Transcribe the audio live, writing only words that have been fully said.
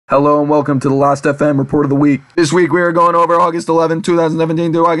Hello and welcome to the Last FM Report of the Week. This week we are going over August 11,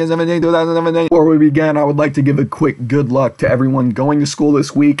 2017 to August 17, 2017. Before we begin, I would like to give a quick good luck to everyone going to school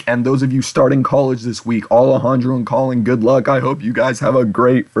this week and those of you starting college this week. Alejandro and Colin, good luck. I hope you guys have a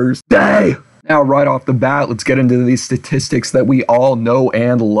great first day. Now, right off the bat, let's get into these statistics that we all know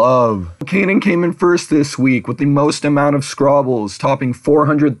and love. Kanan came in first this week with the most amount of Scrabbles, topping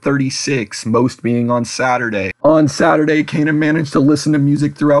 436, most being on Saturday. On Saturday, Kanan managed to listen to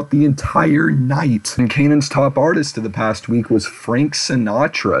music throughout the entire night. And Kanan's top artist of the past week was Frank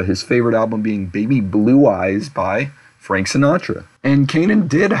Sinatra, his favorite album being Baby Blue Eyes by Frank Sinatra. And Kanan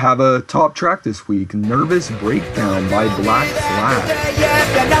did have a top track this week, Nervous Breakdown by Black Flag.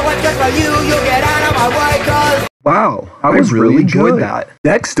 Wow, I was really enjoyed that.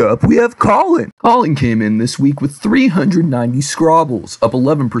 Next up, we have Colin. Colin came in this week with 390 Scrabbles, up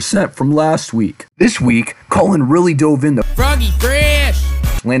 11% from last week. This week, Colin really dove into Froggy Fresh,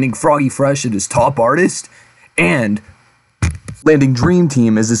 landing Froggy Fresh as his top artist, and landing Dream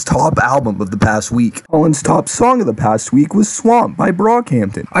Team as his top album of the past week. Colin's top song of the past week was Swamp by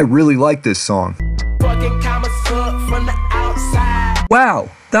Brockhampton. I really like this song. Wow,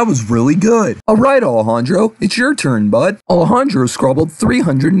 that was really good. Alright, Alejandro, it's your turn, bud. Alejandro scrabbled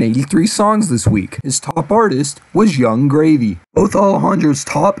 383 songs this week. His top artist was Yung Gravy. Both Alejandro's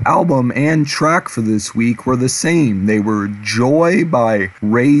top album and track for this week were the same. They were Joy by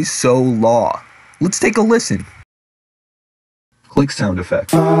Ray So Law. Let's take a listen. Click sound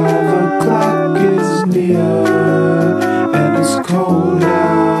effect. 5 o'clock is near and it's cold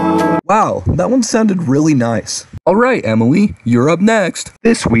out. Wow, that one sounded really nice. Alright, Emily, you're up next.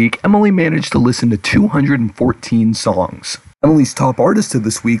 This week, Emily managed to listen to 214 songs. Emily's top artist of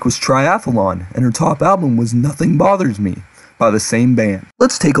this week was Triathlon, and her top album was Nothing Bothers Me by the same band.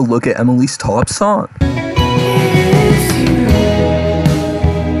 Let's take a look at Emily's top song.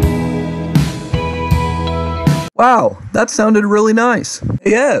 Wow, that sounded really nice.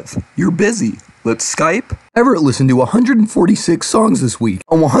 Hey Ev, you're busy. Let's Skype. Everett listened to 146 songs this week,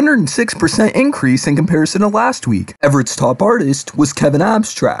 a 106% increase in comparison to last week. Everett's top artist was Kevin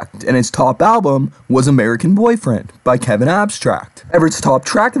Abstract, and his top album was American Boyfriend by Kevin Abstract. Everett's top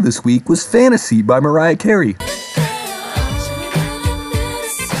track of this week was Fantasy by Mariah Carey.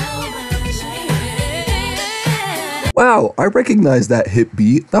 Wow, I recognize that hit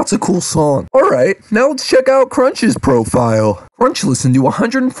beat. That's a cool song. Alright, now let's check out Crunch's profile. Crunch listened to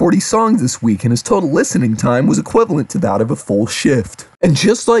 140 songs this week, and his total listening time was equivalent to that of a full shift. And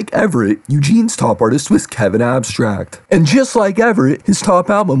just like Everett, Eugene's top artist was Kevin Abstract. And just like Everett, his top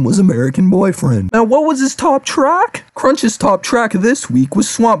album was American Boyfriend. Now what was his top track? Crunch's top track of this week was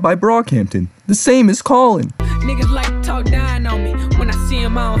Swamp by Brockhampton, the same as Colin. Niggas like to talk down on me. When I see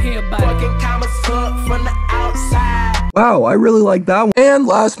him, I don't hear about it. From the outside. Wow, I really like that one. And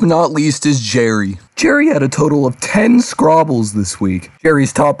last but not least is Jerry. Jerry had a total of 10 Scrabbles this week.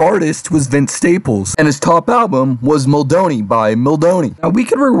 Jerry's top artist was Vince Staples, and his top album was Mildoni by Mildoni. Now, we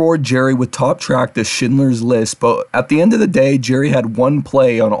could reward Jerry with top track to Schindler's List, but at the end of the day, Jerry had one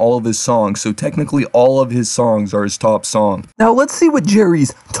play on all of his songs, so technically all of his songs are his top song. Now, let's see what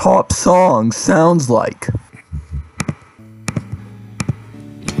Jerry's top song sounds like.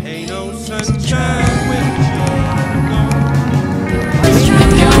 Ain't no sunshine when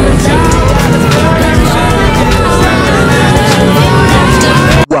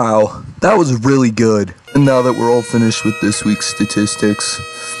Wow, that was really good. And now that we're all finished with this week's statistics,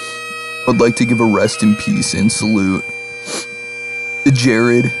 I'd like to give a rest in peace and salute to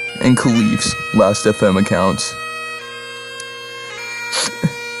Jared and Khalif's Last FM accounts.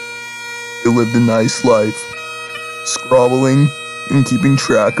 They lived a nice life, scrabbling and keeping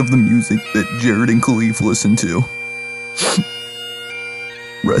track of the music that Jared and Khalif listened to.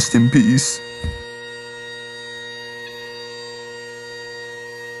 Rest in peace.